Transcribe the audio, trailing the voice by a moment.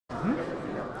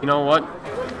You know what?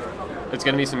 It's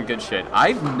gonna be some good shit.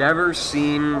 I've never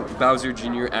seen Bowser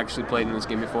Jr. actually played in this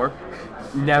game before.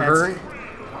 Never.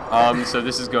 So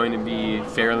this is going to be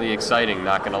fairly exciting,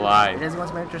 not gonna lie. It is going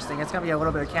to be interesting. It's going to be a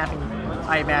little bit of camping,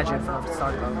 I imagine, from the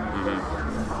start, though.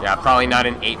 Yeah, probably not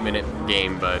an 8-minute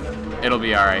game, but it'll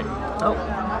be alright. Oh.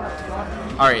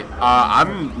 Alright,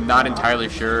 I'm not entirely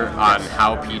sure on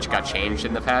how Peach got changed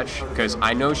in the patch, because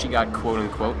I know she got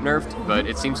quote-unquote nerfed, but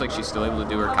it seems like she's still able to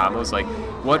do her combos. Like,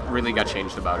 what really got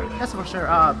changed about it? That's for sure.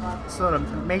 So the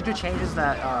major changes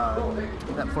that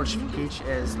for Peach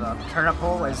is the turnip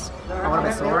pole is a little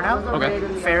bit slower now. Okay.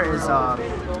 Fair is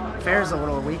a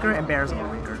little weaker, and Bear is a little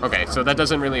weaker. Okay, so that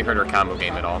doesn't really hurt her combo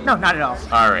game at all? No, not at all.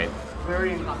 Alright.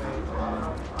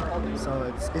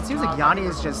 So it seems like Llany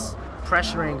is just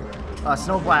pressuring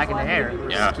Snowblack in the air.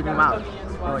 Yeah. Keeping him out.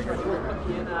 Really good.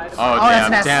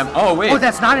 Oh, damn. Oh, wait. Oh,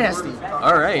 that's not an SD.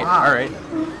 Alright, Wow. alright.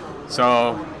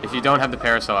 So, if you don't have the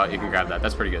parasol out, you can grab that.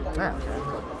 That's pretty good. Yeah,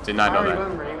 okay. Did not know that.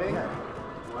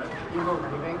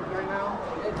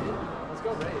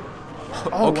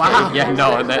 Oh, okay. wow. Yeah,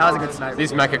 no. That was a good snipe.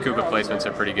 These Mecha Koopa placements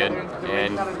are pretty good.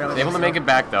 And able to make it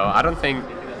back, though. I don't think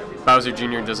Bowser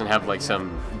Jr. doesn't have, like,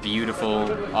 some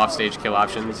beautiful offstage kill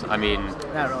options. I mean,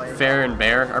 Not really. Fair and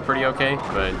Bear are pretty okay,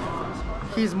 but...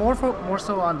 He's more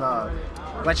so on the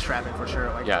ledge trapping for sure.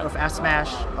 Like with F Smash,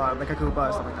 Mecha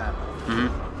Koopa, stuff like that.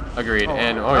 Agreed. Oh,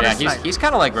 and, yeah, he's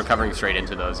kind of, like, recovering straight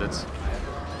into those. It's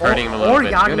hurting him a little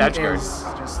bit. Good edge guard. Is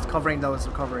just covering those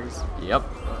recoveries. Yep.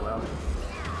 Well,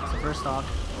 so first off,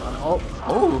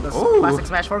 classic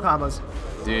Smash 4 combos.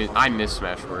 Dude, I miss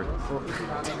Smash 4.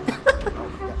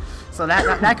 So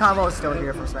that combo is still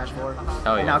here from Smash 4.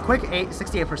 Hell yeah. Now quick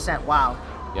 68%. Wow.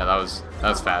 Yeah, that was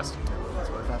fast. That's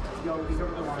really fast.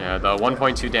 Yeah, the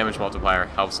 1.2 damage multiplier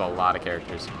helps a lot of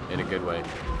characters in a good way.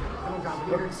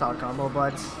 Solid combo,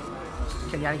 but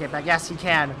can Llany get back? Yes, he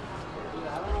can.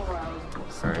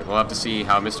 Alright, we'll have to see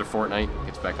how Mr. Fortnite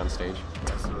gets back on stage.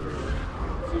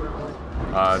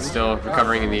 Still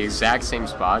recovering in the exact same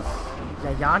spot.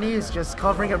 Yeah, Llany is just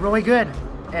covering it really good.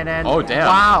 And then, oh, damn.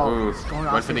 Wow. Ooh,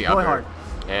 went for the upper.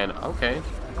 And, okay.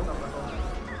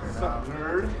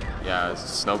 Yeah,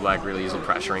 Snowblack really isn't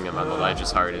pressuring him on the ledge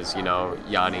as hard as, you know,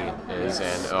 Llany is.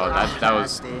 And, that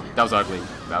was ugly.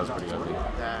 That was pretty ugly.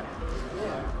 Yeah.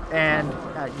 And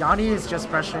Llany is just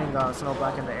pressuring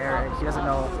Snowblack in the air, and he doesn't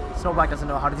know. Snowblack doesn't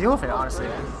know how to deal with it, honestly.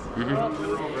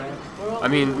 I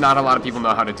mean, not a lot of people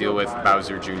know how to deal with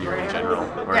Bowser Jr. in general,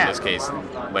 or in this case,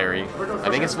 Larry. I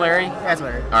think it's Larry. Yeah, it's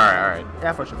Larry. All right.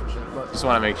 Yeah, for sure. But, just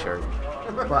want to make sure.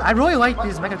 But I really like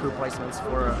these Mecha Koopa placements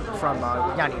from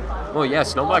Llany. Well, yeah,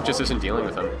 Snowblack just isn't dealing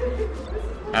with him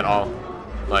at all.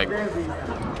 Like,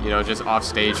 you know, just off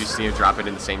stage, you see him drop it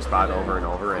in the same spot over and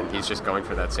over, and he's just going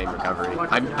for that same recovery.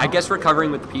 I guess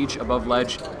recovering with Peach above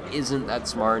ledge isn't that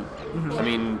smart. I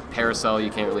mean, Parasol, you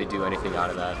can't really do anything out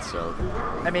of that, so...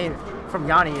 I mean, from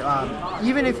Llany,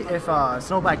 even if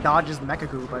Snowblack dodges the Mecha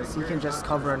Koopas, he can just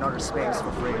cover another space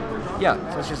for free. Yeah.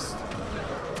 So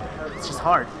it's just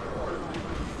hard.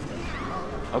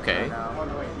 Okay.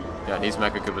 Yeah, these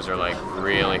Mecha Koopas are like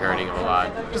really hurting him a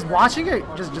lot. Just watching it,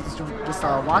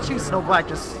 watching Snowblack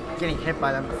just getting hit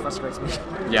by them frustrates me.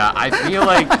 Yeah, I feel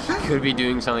like he could be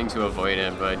doing something to avoid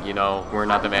it, but you know, we're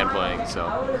not the man playing, so.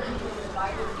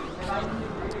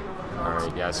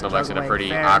 Alright, yeah, Snowblack's in a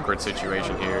pretty awkward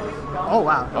situation here. Oh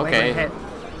wow. Okay. Hit.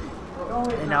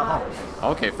 And now,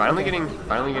 okay, finally getting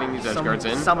these edge guards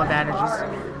in. Some advantages.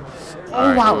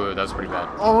 Oh, wow. Ooh, that was pretty bad.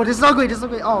 Oh, this is ugly.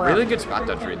 Oh, really good spot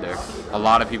dodge read there. A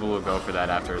lot of people will go for that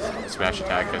after smash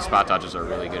attack because spot dodges are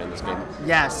really good in this game.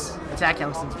 Yes, attack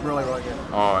canceling's really good.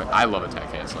 Oh, I love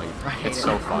attack canceling. It's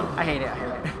so fun. I hate it.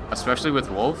 Especially with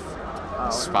Wolf,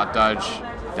 spot dodge,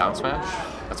 down smash.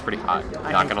 That's pretty hot.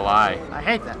 Not gonna lie. I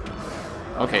hate that.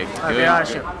 Okay, good.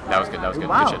 That was good.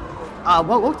 Wow. Good shit.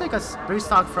 What looks like a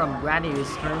restock from Llany is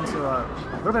turned into a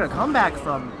little bit of comeback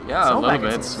from Snowblack, a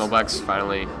little bit. Snowblack's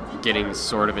finally getting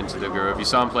sort of into the groove. You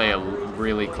saw him play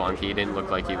really clunky. He didn't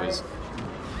look like he was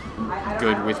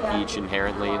good with Peach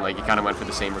inherently. Like, he kind of went for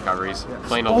the same recoveries.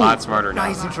 Playing a lot smarter now.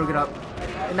 Nice, he took it up.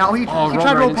 And now he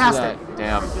tried to roll past it.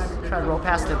 Damn. He tried to roll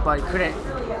past it, but he couldn't.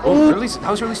 Oh,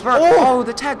 that was really smart. Oh,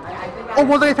 the tech. Oh,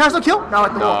 will the parasol kill? No,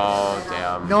 it won't. No,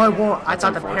 damn. No, it won't. I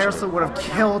thought the parasol would have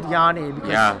killed Llany.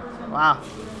 Because, wow.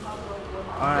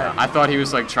 Alright. Yeah, I thought he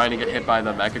was like trying to get hit by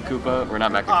the Mecha Koopa, or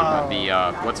not Mecha Koopa,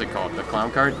 the what's it called, the clown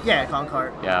card? Yeah, clown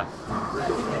card. Yeah.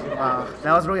 Wow,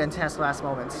 that was really intense last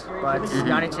moments, but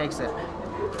Llany takes it.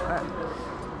 Right.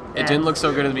 It didn't look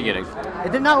so good in the beginning.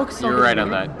 It did not look so good. You're right on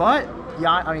that. But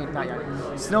not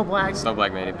Llany.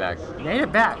 Snowblack made it back. Made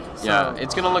it back. So yeah,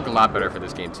 it's gonna look a lot better for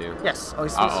this game too. Yes. Oh,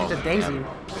 he's switching to Daisy.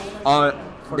 Yeah.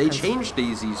 They changed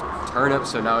Daisy's turnip,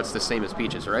 so now it's the same as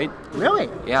Peach's, right? Really?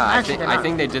 Yeah, I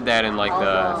think they did that in like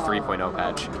the 3.0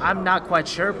 patch. I'm not quite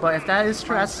sure, but if that is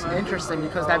true, that's interesting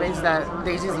because that means that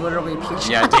Daisy's literally Peach.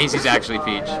 Yeah, Daisy's actually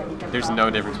Peach. There's no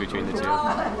difference between the two.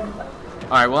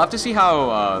 All right, we'll have to see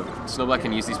how Snowblack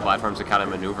can use these platforms to kind of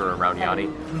maneuver around Llany,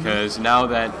 because now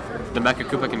that the Mecha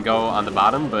Koopa can go on the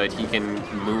bottom, but he can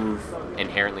move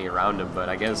inherently around him, but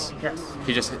I guess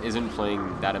he just isn't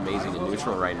playing that amazing in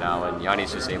neutral right now, and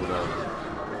Yanni's just able to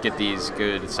get these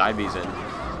good side Bs in.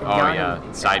 Oh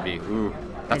yeah, side B. Ooh,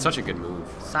 that's such a good move.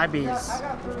 Side B is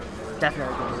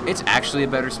definitely good. It's actually a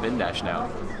better spin dash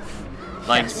now.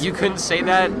 Like, you couldn't say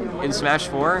that in Smash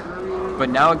 4, but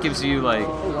now it gives you like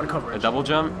a double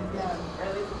jump.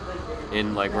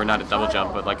 In like, we're not a double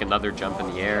jump, but like another jump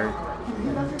in the air.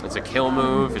 It's a kill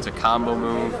move, it's a combo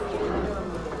move.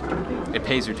 It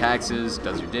pays your taxes,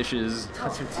 does your dishes.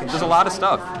 There's a lot of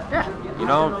stuff. Yeah. You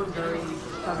know,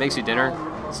 makes you dinner,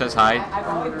 says hi,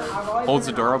 holds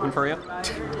the door open for you.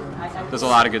 There's a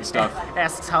lot of good stuff.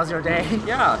 Asks, how's your day?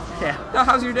 Yeah. Yeah. No,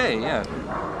 how's your day? Yeah.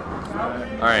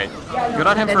 All right. Good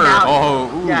on him for.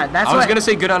 Yeah, that's I was gonna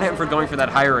say good on him for going for that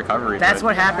higher recovery. That's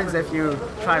what happens if you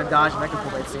try to dodge Mecha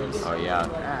Koopa, it seems. Oh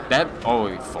yeah. That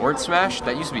forward smash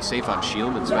that used to be safe on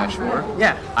Shield in Smash 4.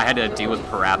 Yeah. I had to deal with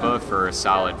Parappa for a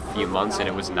solid few months, and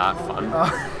it was not fun.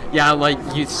 Oh. Yeah, like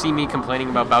you see me complaining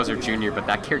about Bowser Jr., but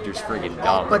that character's friggin'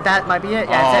 dumb. But that might be it.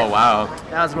 Yeah, oh wow.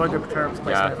 That was really good terms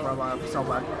placement from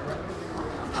Snowblack.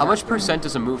 How much percent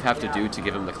does a move have to do to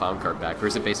give him the clown card back, or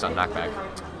is it based on knockback?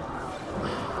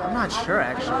 I'm not sure,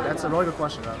 actually. That's a really good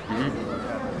question, though.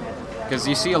 Because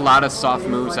you see a lot of soft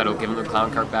moves that'll give him the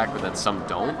clown card back, but then some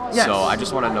don't. Yes. So I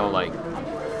just want to know, like,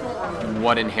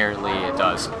 what inherently it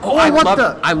does. Oh, I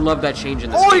love that change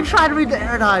in this game. Oh, he tried to read the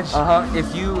air dodge.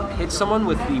 If you hit someone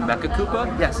with the Mecha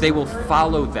Koopa, they will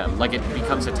follow them. Like, it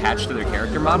becomes attached to their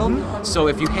character model. So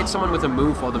if you hit someone with a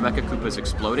move while the Mecha Koopa is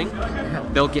exploding,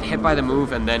 they'll get hit by the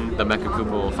move, and then the Mecha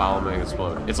Koopa will follow them and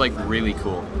explode. It's, like, really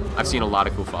cool. I've seen a lot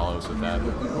of cool follows with that,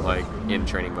 like, in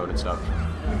training mode and stuff.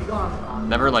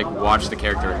 Never, like, watched the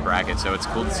character in bracket, so it's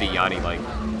cool to see Llany, like,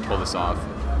 pull this off.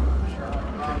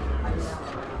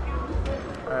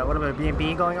 Alright, what about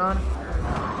B&B going on?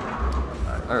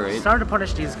 Alright. Starting to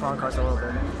punish these clown cards a little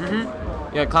bit.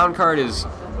 Yeah, clown card is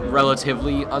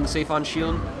relatively unsafe on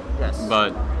Shield. Yes.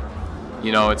 But,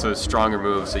 you know, it's a stronger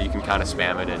move, so you can kind of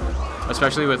spam it, and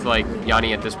especially with, like,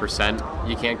 Llany at this percent,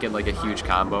 you can't get, like, a huge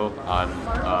combo on,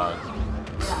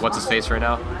 what's his face right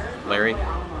now? Larry?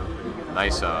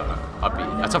 Nice, up B.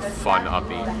 That's a fun up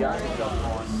B.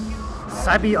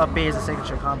 Side B up B is a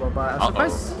signature combo, but I'm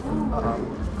surprised.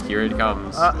 Here it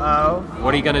comes. Uh-oh.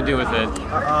 What are you gonna do with it?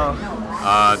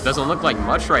 Uh-oh. Doesn't look like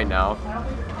much right now.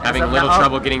 Having a little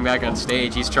trouble getting back on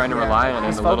stage. He's trying to rely on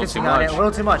it a little too much. A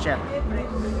little too much, yeah.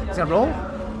 He's gonna roll?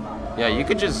 Yeah, you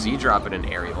could just Z-drop it in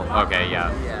aerial. Okay,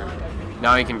 yeah.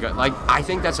 Now he can go. Like, I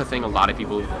think that's a thing a lot of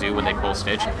people do when they pull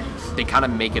Stitch. They kind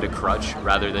of make it a crutch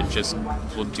rather than just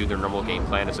do their normal game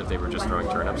plan as if they were just throwing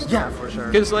turnips. Yeah, for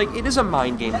sure. Because, like, it is a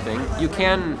mind game thing. You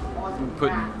can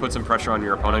put some pressure on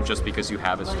your opponent just because you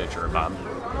have a Stitch or a bomb.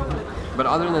 But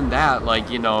other than that,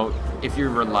 like, you know, if you're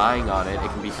relying on it, it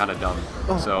can be kind of dumb.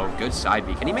 So, good side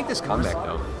B. Can he make this comeback,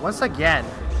 though? Once again.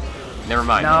 Never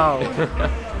mind. No.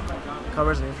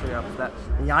 Covers an injury up. That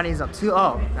Llany's up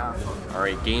 2-0. No. All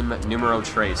right, game numero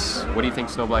trace. What do you think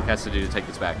Snowblack has to do to take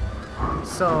this back?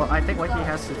 So I think what he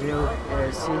has to do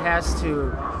is he has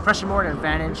to pressure more an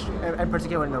advantage, in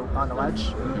particular on the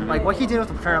ledge. Like what he did with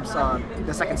the turnips on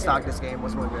the second stock this game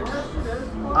was really good.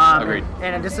 Agreed.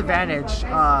 And a disadvantage,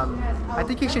 I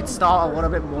think he should stall a little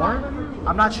bit more.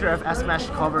 I'm not sure if S-Smash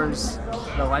covers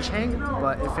the ledge hang,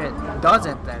 but if it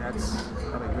doesn't, then that's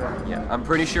probably good. Yeah, I'm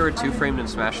pretty sure it two-framed in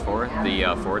Smash 4,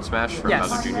 the forward smash from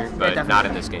Bowser Jr., but not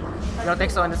in this game. You don't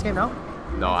think so in this game, no?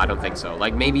 No, I don't think so.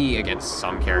 Like, maybe against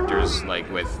some characters, like,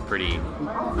 with pretty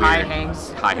high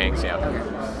hangs. High hangs, yeah.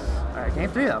 Okay. Alright, game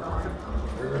 3, though.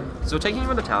 So taking him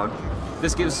into town,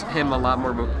 this gives him a lot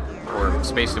more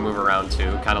space to move around,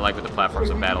 too, kind of like with the platforms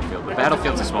of Battlefield. But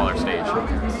Battlefield's a smaller stage.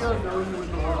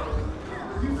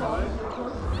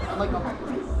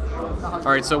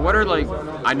 Alright, so what are, like,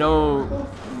 I know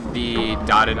the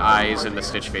dotted eyes and the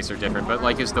Stitch face are different, but,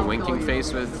 like, is the winking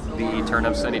face with the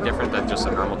turnips any different than just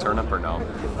a normal turnip, or no?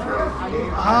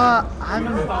 I'm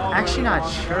actually not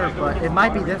sure, but it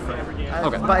might be different.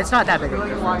 Okay. But it's not that big of a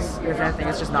difference. If anything,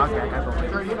 it's just knockback, I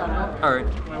believe. Alright.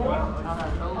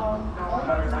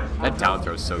 That down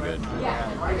throw is so good.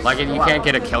 Like, you can't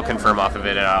get a kill confirm off of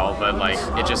it at all, but, like,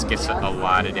 it just gets a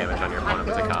lot of damage on your opponent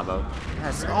with a combo.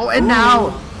 Yes. Oh, and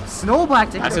now Snowblack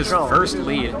taking That's his control. first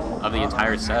lead of the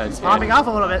entire set. He's popping off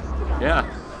a little bit. Yeah.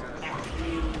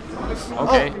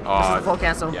 Okay. This is a full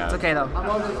cancel. Yeah. It's okay though.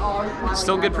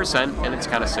 Still good percent, and it's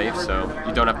kind of safe, so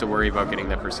you don't have to worry about getting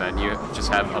that percent. You just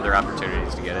have other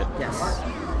opportunities to get it. Yes.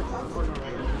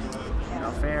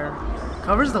 No fair.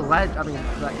 Covers the ledge. I mean,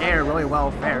 the air really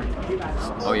well. Fair.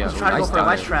 Oh yeah. He's trying to go for a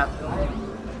ledge trap.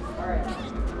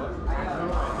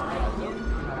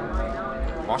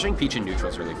 Watching Peach in neutral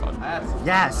is really fun.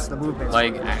 Yes, the movement.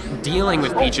 Like, dealing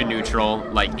with Peach in neutral,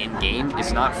 like, in-game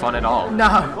is not fun at all.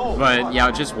 No. But, yeah,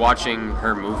 just watching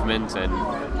her movement and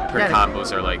her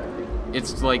combos are, like,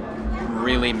 it's, like,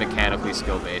 really mechanically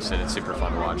skill-based, and it's super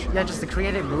fun to watch. Yeah, just the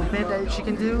creative movement that she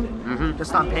can do,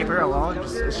 just on paper alone,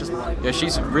 it's just fun. Yeah,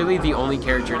 she's really the only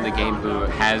character in the game who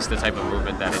has the type of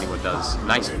movement that anyone does.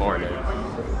 Nice forward air.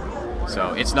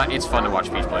 So, it's fun to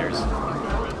watch Peach players.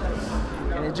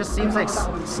 And it just seems like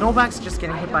Snowblack's just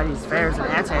getting hit by these fairs and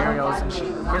anti-aerials, and she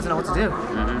doesn't know what to do.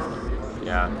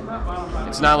 Yeah.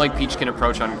 It's not like Peach can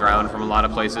approach on ground from a lot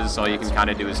of places, so all you can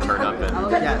kind of do is turn up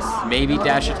and maybe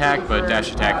dash attack, but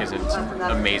dash attack isn't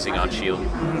amazing on shield.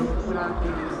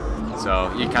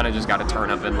 So you kind of just got to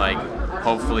turn up and, like,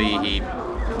 hopefully he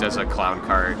does a clown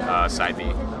cart side B.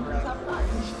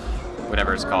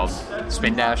 Whatever it's called.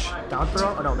 Spin dash? Down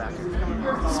throw? Oh no, back.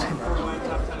 Spin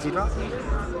dash. Z-drop?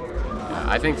 Yeah,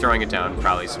 I think throwing it down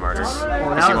probably smarter.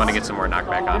 Because you want to get some more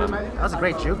knockback on him. That was a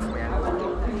great juke from him.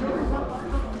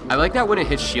 I like that when it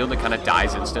hits shield, it kind of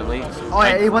dies instantly. Oh,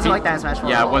 yeah, it wasn't like that in Smash 4.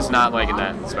 Yeah, it was not like in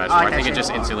that in Smash 4. I think it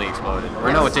just instantly exploded.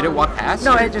 Or no, did it walk past?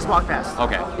 No, it just walked past.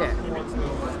 Okay. Yeah.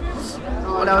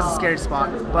 Oh, that was a scary spot.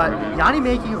 But Llany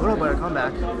making a little bit of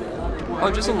comeback. Oh,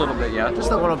 just a little bit, yeah.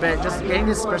 Just a little bit, just getting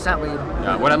this percent lead.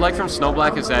 Yeah, what I like from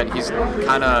Snowblack is that he's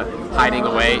kind of hiding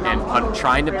away and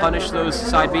trying to punish those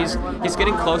side Bs. He's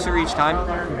getting closer each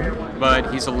time,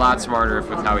 but he's a lot smarter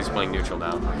with how he's playing neutral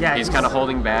now. Yeah, he's kind of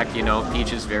holding back, you know.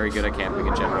 Peach is very good at camping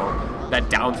in general. That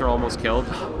down throw almost killed.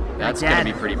 That's going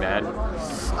to be pretty bad.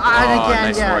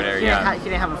 Nice forward air, he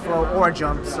didn't have a flow or a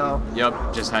jump, so.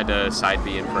 Yep, just had to side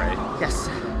B and pray. Yes.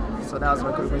 So that was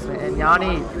a good placement. And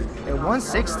Llany at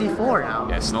 164 now.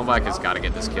 Yeah, Snowblack has got to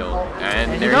get this kill.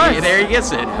 And there he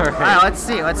gets it. All right. Let's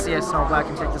see if Snowblack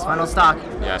can take this final stock.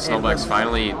 Yeah, Snowblack's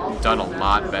finally done a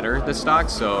lot better this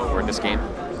stock, or this game.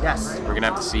 Yes. We're going to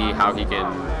have to see how he can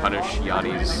punish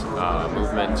Llany's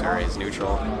movement or his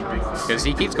neutral. Because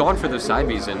he keeps going for those side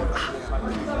Bs, and,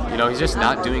 you know, he's just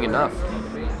not doing enough.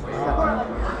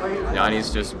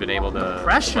 Llany's just been able to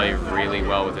play really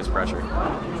well with his pressure.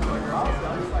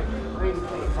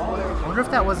 I wonder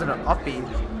if that was an up B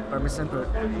or misinput.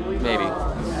 Maybe.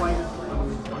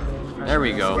 There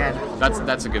we go.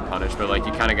 That's a good punish, but, like,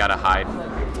 you kind of got to hide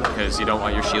because you don't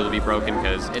want your shield to be broken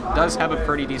because it does have a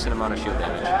pretty decent amount of shield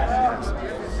damage.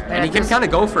 And he can kind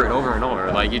of go for it over and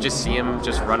over. Like, you just see him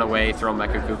just run away, throw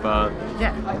Mecha Koopa,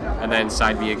 and then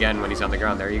side B again when he's on the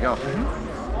ground. There you go.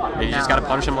 And you just got to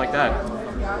punish him like that.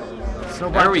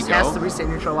 There we go. Has to reset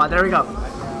neutral a lot. There we go.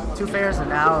 2 fairs and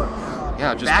now.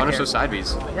 Yeah, just punish those side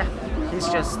Bs. Yeah, he's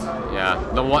just. Yeah,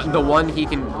 the one he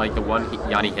can, like, the one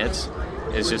Llany hits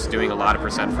is just doing a lot of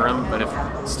percent for him. But if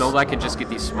Snowblack can just get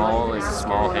these small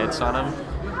hits on him,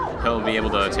 he'll be able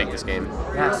to take this game.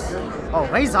 Yes. Oh,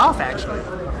 lays off actually.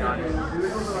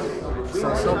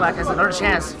 So Snowblack has another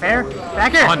chance. Fair.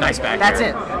 Back air. Oh, nice back That's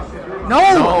air. it.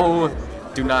 No. No.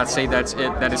 Do not say that's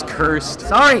it. That is cursed.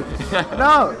 Sorry.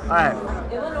 No. All right.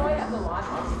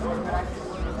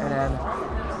 And then.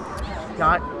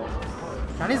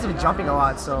 Llany's been jumping a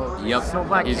lot, so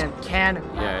Snowblack can.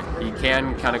 Yeah, he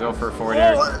can kind of go for a forward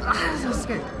air. So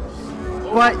scary.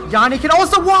 But Llany can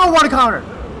also want to counter.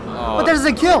 But that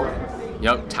doesn't kill.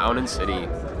 Yep, town and city.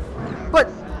 But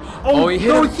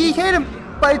he hit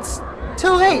him, but it's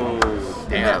too late. Oh,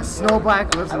 damn.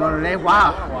 Snowblack lives another day.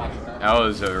 Wow. That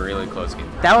was a really close game.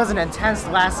 That was an intense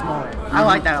last moment. I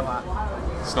like that a lot.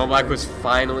 Snowblack was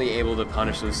finally able to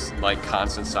punish those, like,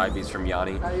 constant side Bs from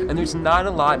Llany, and there's not a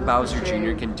lot Bowser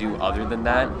Jr. can do other than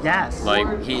that. Yes.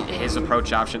 Like, his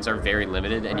approach options are very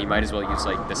limited, and he might as well use,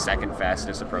 like, the second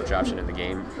fastest approach option in the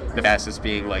game. The fastest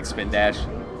being, like, spin dash.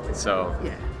 So.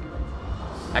 Yeah.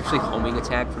 Actually, homing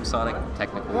attack from Sonic,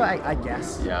 technically. Well, I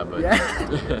guess. Yeah, but.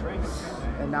 Yeah.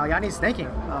 And now Yanni's thinking.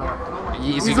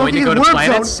 Is he going to go to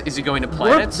planets? Is he going to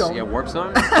planets? Yeah, warp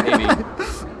zone. Maybe.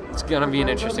 It's gonna be an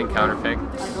interesting counter pick.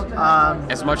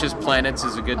 As much as planets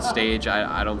is a good stage,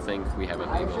 I don't think we have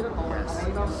it legal. Yes.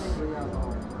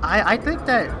 I think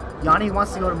that Llany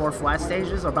wants to go to more flat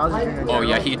stages, or Bowser Jr. in general. Oh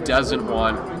yeah, he doesn't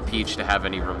want Peach to have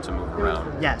any room to move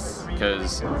around. Yes.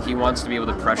 Because he wants to be able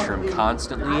to pressure him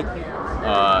constantly.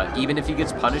 Even if he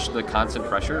gets punished, the constant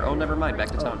pressure. Oh, never mind. Back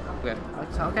to town. Okay.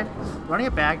 So okay, running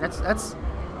it back. That's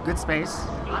good space.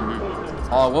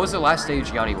 Oh, what was the last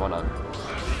stage Llany won on?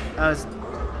 Was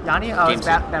Llany? Oh, it's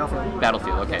Battlefield.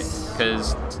 Battlefield, okay.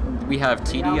 Because we have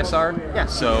TDSR,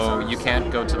 so you can't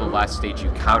go to the last stage you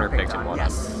counterpicked and won on.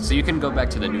 So you can go back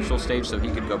to the neutral stage, so he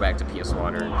could go back to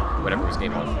PS1 or whatever his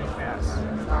game was.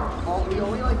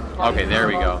 Okay, there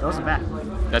we go. Those are back.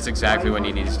 That's exactly what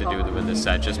he needs to do to win this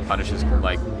set. Just punishes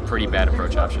like pretty bad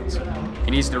approach options.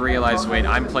 He needs to realize, wait,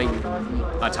 I'm playing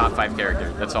a top 5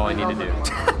 character. That's all I need to do.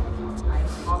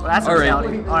 Well, that's a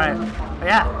reality. All right.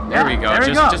 Yeah. There we go.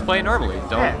 There Just play it normally.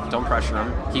 Don't pressure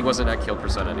him. He wasn't at kill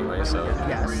percent anyway, so.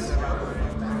 Yes.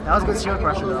 That was good shield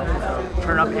pressure though.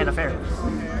 Turn up and a fair.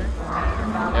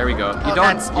 There we go. You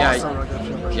don't. That's also a good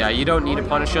shield pressure. Yeah. You don't need to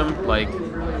punish him. Like,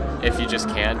 if you just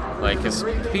can. Like, because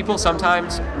people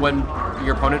sometimes when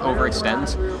your opponent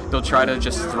overextends, they'll try to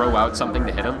just throw out something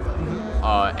to hit him.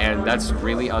 And that's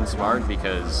really unsmart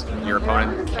because your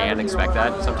opponent can expect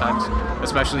that sometimes.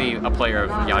 Especially a player of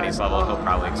Llany's level, he'll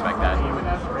probably expect that.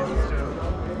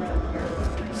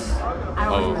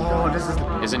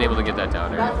 Oh, isn't able to get that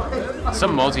down there.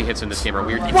 Some multi-hits in this game are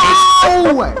weird.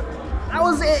 Wow! That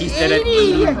was 80! He's dead at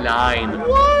 89.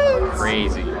 What?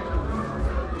 Crazy.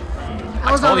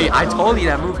 I told you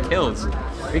that move kills.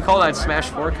 We call that Smash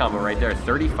 4 combo right there.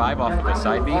 35 off of a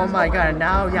side B. Oh my god,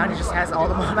 now Llany just has all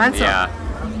the momentum.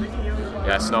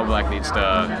 Yeah, Snowblack needs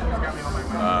to,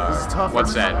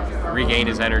 what's that? Regain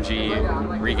his energy,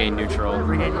 regain neutral.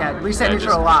 Reset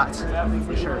neutral a lot,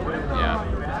 for sure.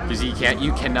 Yeah, because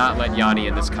you cannot let Llany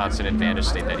in this constant advantage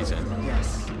state that he's in.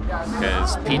 Yes.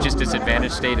 Because Peach's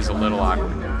disadvantage state is a little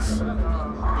awkward.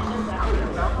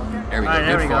 There we go,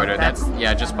 good forwarder. That's,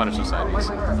 just punish the side Bs.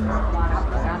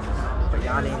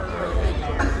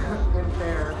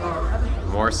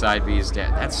 More side Bs,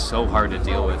 that's so hard to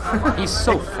deal with. He's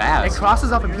so fast. It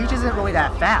crosses up and Peach isn't really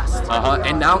that fast.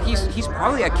 And now he's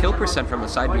probably at kill percent from the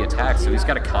side B attack, so he's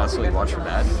got to constantly watch for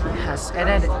that. Yes, and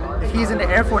then if he's in the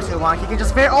air for too long, he can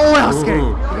just fair. Oh, that was scary. He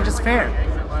can just fair.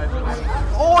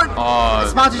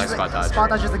 Spot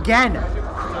dodges again.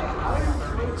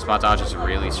 Spot dodge is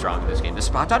really strong in this game. Does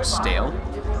spot dodge stale?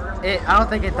 I don't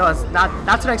think it does.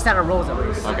 Not to the extent it rolls at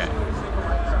least. Okay.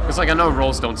 Because like I know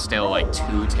rolls don't stale like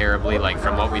too terribly, like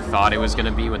from what we thought it was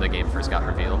gonna be when the game first got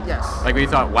revealed. Yes. Like we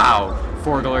thought, wow,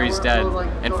 4 Glory's dead,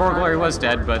 and 4 Glory was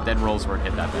dead, but then rolls weren't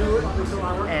hit that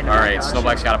bad. All right,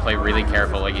 Snowblack's got to play really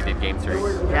careful, like he did Game 3.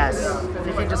 Yes. If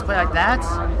you can just play like that,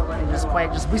 and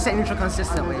just reset neutral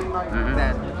consistently,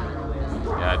 then.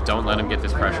 Yeah, don't let him get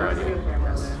this pressure on you.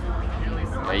 Yes.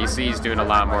 Yeah, you see he's doing a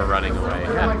lot more running away.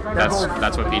 Yeah,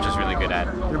 that's what Peach is really good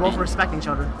at. They're both respecting each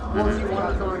other.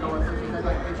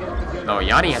 No,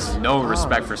 Llany has no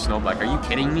respect for Snowblack. Are you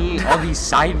kidding me? All these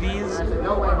side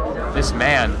Bs? This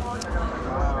man.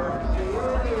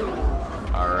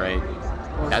 Alright.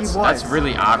 That's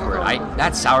really awkward.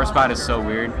 That sour spot is so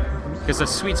weird. Because the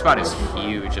sweet spot is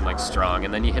huge and like strong,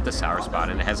 and then you hit the sour spot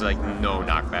and it has like no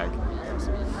knockback.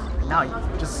 Now,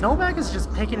 just Snowblack is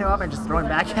just picking it up and just throwing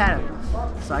back at him.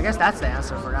 So I guess that's the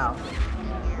answer for now.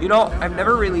 You know, I've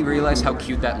never really realized how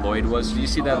cute that Lloyd was. Do you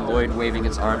see that Lloyd waving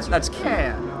its arms? That's cute.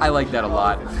 Yeah. I like that a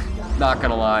lot. Not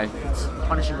gonna lie.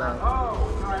 Punishing the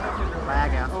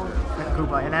lag out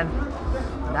Koopa. And then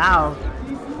now,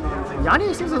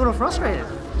 Llany seems a little frustrated.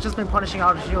 He's just been punishing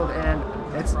out the shield and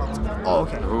it's oh,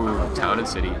 okay. Ooh, Town and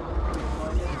City.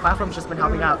 The platform's just been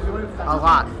helping out a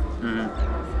lot.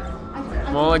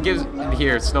 Well, it gives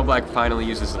here. Snowblack finally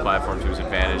uses the platform to his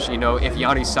advantage. You know, if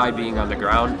Llany's side being on the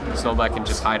ground, Snowblack can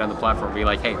just hide on the platform and be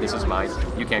like, "Hey, this is mine.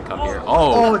 You can't come here."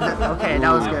 Oh. Okay,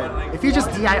 that was good. If you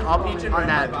just DI up on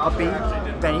that up B,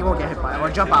 then you won't get hit by it or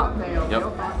jump out. Yep.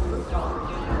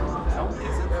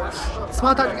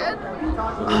 Spot dodge again.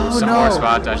 Some more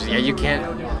spot dodges. Yeah, you can't.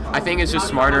 I think it's just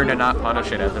smarter to not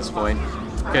punish it at this point.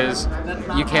 Because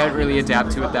you can't really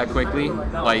adapt to it that quickly.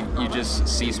 Like, you just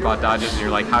see spot dodges and you're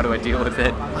like, how do I deal with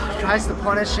it? Tries to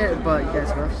punish it, but you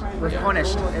guys were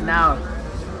punished. And now,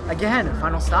 again,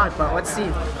 final stock, but let's see.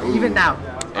 Even now.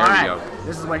 There we go.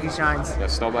 This is where he shines. Yeah,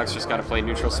 Snowblack's just got to play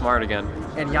neutral smart again.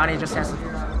 And Llany just has to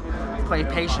play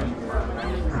patient.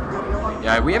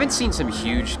 Yeah, we haven't seen some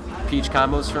huge Peach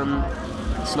combos from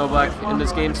Snowblack in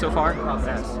this game so far.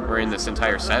 Yes. Or in this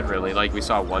entire set, really. Like, we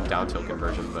saw one down tilt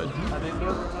conversion, but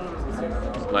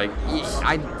like,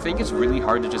 I think it's really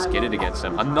hard to just get it against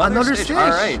him. Another stitch. All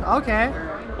right. Okay.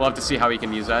 We'll have to see how he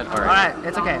can use that. All right.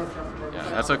 It's okay. Yeah,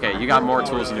 that's okay. You got more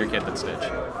tools in your kit than Stitch.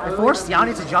 It forced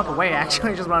Llany to jump away,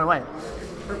 actually, just run away.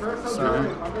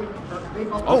 So.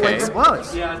 Okay. It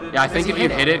explodes. Yeah, I think if you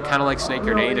hit it, kind of like Snake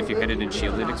Grenade, if you hit it and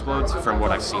shield, it explodes, from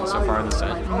what I've seen so far in the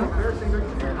set.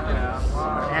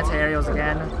 Anti-aerials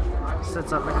again.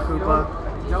 Sets up Mecha Koopa.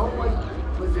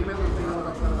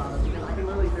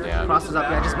 Yeah. Crosses up,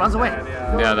 yeah, just runs away.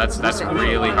 Yeah, that's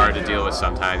really hard to deal with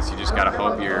sometimes. You just gotta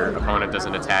hope your opponent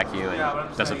doesn't attack you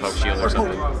and doesn't poke shield or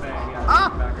something.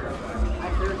 Ah!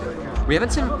 We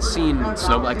haven't seen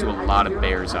Snowblack do a lot of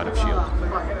bears out of shield.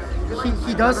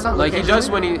 He does something. Like he does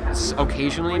when he's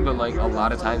occasionally, but like a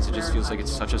lot of times it just feels like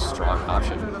it's such a strong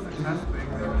option.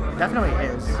 Definitely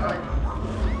is.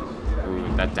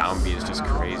 Ooh, that down B is just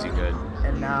crazy good.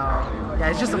 And now, yeah,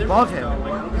 it's just above him.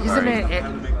 He's in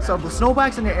the so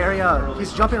Snowblack's in the area.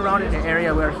 He's jumping around in the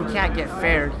area where he can't get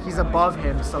fared. He's above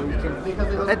him, so he can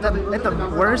at the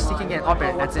worst he can get up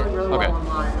it. That's it. Okay.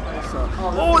 So,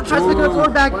 oh, it tries to make a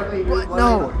forward back, but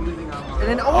no. And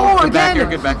then good back air,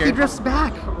 good back he air. drifts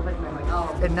back.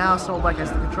 And now Snowblack has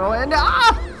the control. And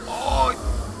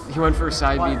He went for a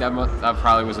side B. That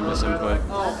probably was a misinput.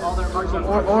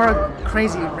 Or a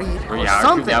crazy read. Or yeah,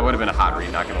 something. that would have been a hot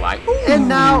read. Not gonna lie. And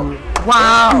now,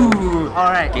 wow.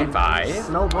 All right. Game 5.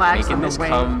 Snowblack's making on the this way.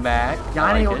 comeback.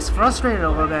 Llany looks frustrated a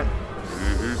little bit.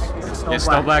 Yeah,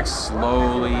 Snowblack's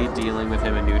slowly dealing with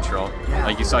him in neutral. Yeah.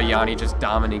 Like you saw Llany just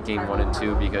dominate game 1 and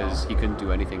 2 because he couldn't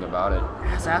do anything about it.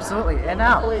 Yes, absolutely. And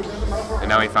now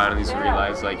he finally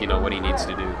realized, like, you know, what he needs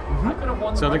to do.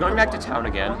 So they're going back to town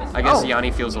again. I guess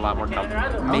Llany feels a lot more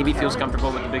comfortable. Maybe feels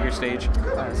comfortable with the bigger stage.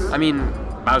 I mean,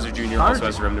 Bowser Jr. also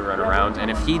has room to run around,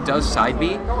 and if he does side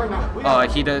B,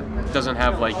 he doesn't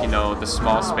have, like, you know, the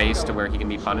small space to where he can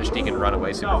be punished. He can run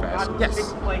away super fast.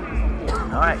 Yes.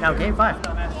 All right, now game 5.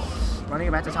 Running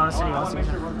it back to Town and City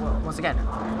once again.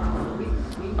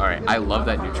 All right, I love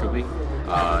that neutral B.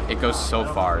 It goes so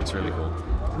far. It's really cool.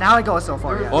 Now it goes so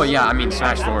far, yeah. Oh yeah, I mean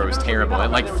Smash 4 was terrible. It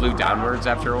like flew downwards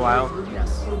after a while.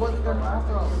 Yes.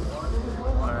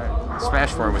 Alright.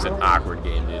 Smash 4 was an awkward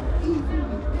game, dude.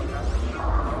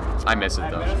 I miss it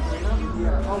though.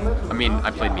 I mean,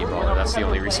 I played Meatballer, that's the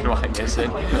only reason why I miss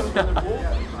it.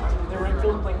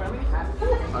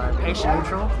 Patient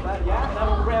neutral.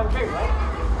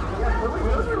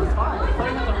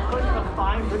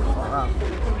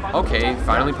 Okay,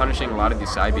 finally punishing a lot of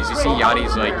these side Bs. You see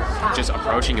Llany's like just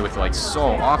approaching it with like so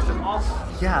often.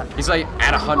 Yeah. He's like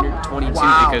at 122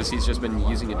 because he's just been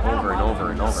using it over and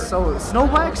over and over. So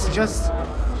Snowblack's just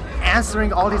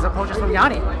answering all these approaches from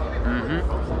Llany.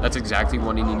 That's exactly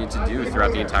what he needed to do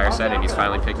throughout the entire set, and he's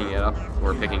finally picking it up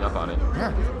or picking up on it.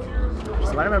 Yeah.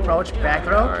 So let him approach, back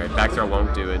throw. Alright, back throw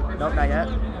won't do it. Nope, not yet.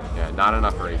 Yeah, not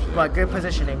enough for H. But good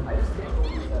positioning.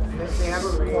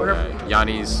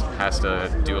 Llany's has to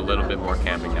do a little bit more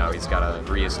camping now. He's got to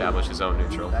reestablish his own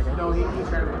neutral.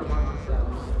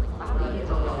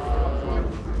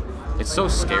 It's so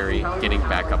scary getting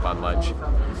back up on ledge.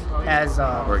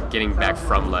 Or getting back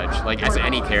from ledge, like as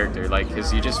any character, like,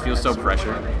 because you just feel so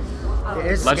pressured.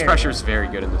 Ledge pressure is very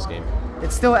good in this game.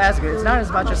 It's still as good. It's not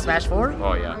as much as Smash 4.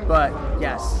 Oh yeah. But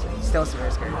yes, still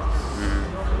very scary.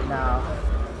 Now.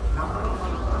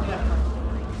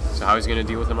 So how he's gonna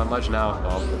deal with him on ledge now?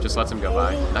 Well, just lets him go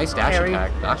by. Nice dash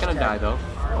attack. Not gonna die though.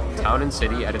 Town and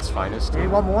City at its finest. Maybe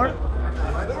one more.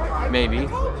 Maybe.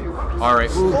 All right.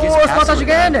 Ooh, gets spot touch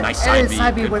again. Nice side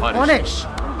B. Good Good punish.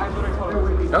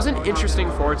 That was an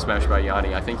interesting forward smash by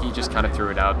Llany. I think he just kind of threw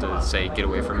it out to say, "Get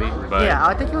away from me." But yeah,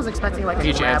 I think he was expecting like a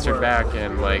Peach answered back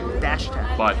and like dash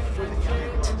attack. But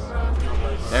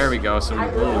there we go. Some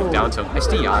down tilt. Nice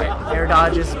DI. Air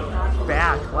dodge is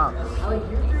back. Wow.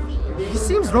 He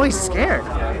seems really scared.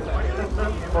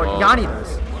 Or Llany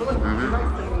does.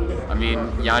 I mean,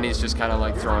 Llany's just kind of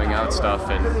like throwing out stuff,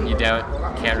 and you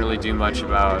can't really do much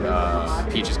about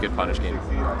Peach's good punish game.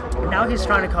 Now he's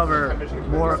trying to cover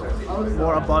more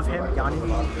above him. Llany.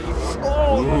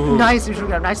 Oh, nice neutral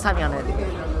grab. Nice timing on it.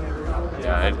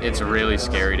 Yeah, it's really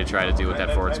scary to try to do with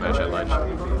that forward smash at ledge.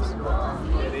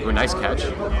 Ooh, nice catch.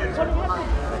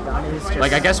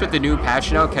 Like, I guess with the new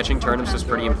patch now, catching turnips is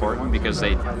pretty important because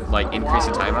they like increase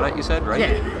the time on it. You said, right?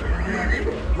 Yeah.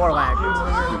 More lag.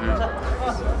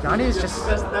 Llany is just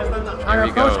trying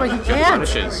to approach, but he Good can't.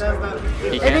 punishes.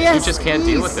 He just can't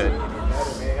deal with it.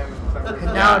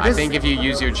 Now I think if you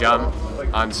use your jump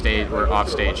on stage or off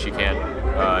stage, you can't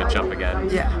jump again.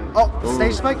 Yeah. Oh,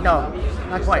 stage spike? No,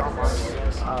 not quite.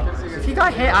 If he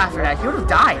got hit after that, he would have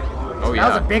died. Oh yeah.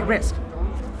 That was a big risk.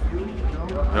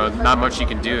 You know, not much you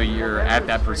can do. You're at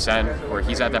that percent, or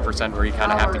he's at that percent where you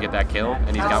kind of have to get that kill,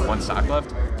 and he's got one stock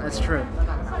left. That's true.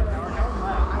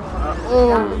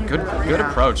 Good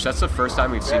approach. That's the first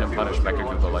time we've seen him punish Mecha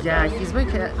Koopa like that. Yeah, he's been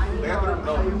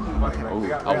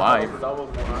Alive.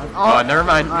 Oh, never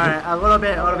mind. All right, a little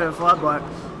bit of flood, but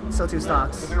still 2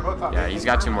 stocks. Yeah, he's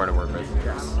got 2 more to work with.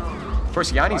 Yes. Of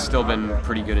course, Llany's still been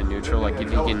pretty good in neutral. Like, if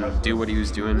he can do what he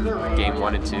was doing game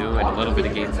 1 and 2, and a little bit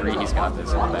of game 3, he's got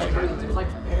this in the bag.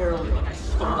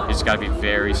 He's just got to be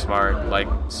very smart. Like,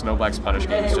 snowblack's punish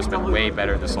game has just been way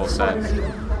better this whole set.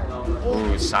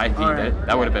 Ooh, side beat it.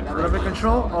 That would have been a little bit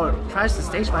control, or tries to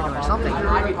stage spike him or something.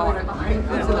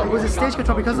 It was a stage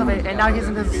control because of it, and now he's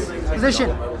in this position.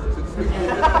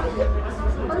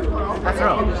 That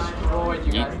throw. Oh,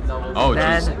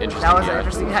 geez. Interesting. That was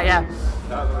interesting. Yeah.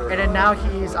 And then now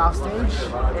he's off stage,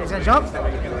 and he's gonna jump.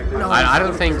 No, I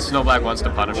don't think snowblack wants to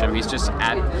punish him. He's just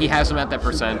he has him at that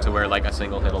percent to where like a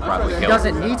single hit will probably kill him. He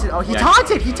doesn't need to. Oh, he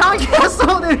taunted. He taunted.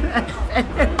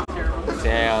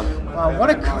 Damn. What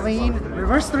a clean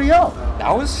reverse 3-0.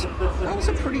 That was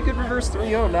a pretty good reverse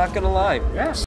 3-0. Not gonna lie. Yeah.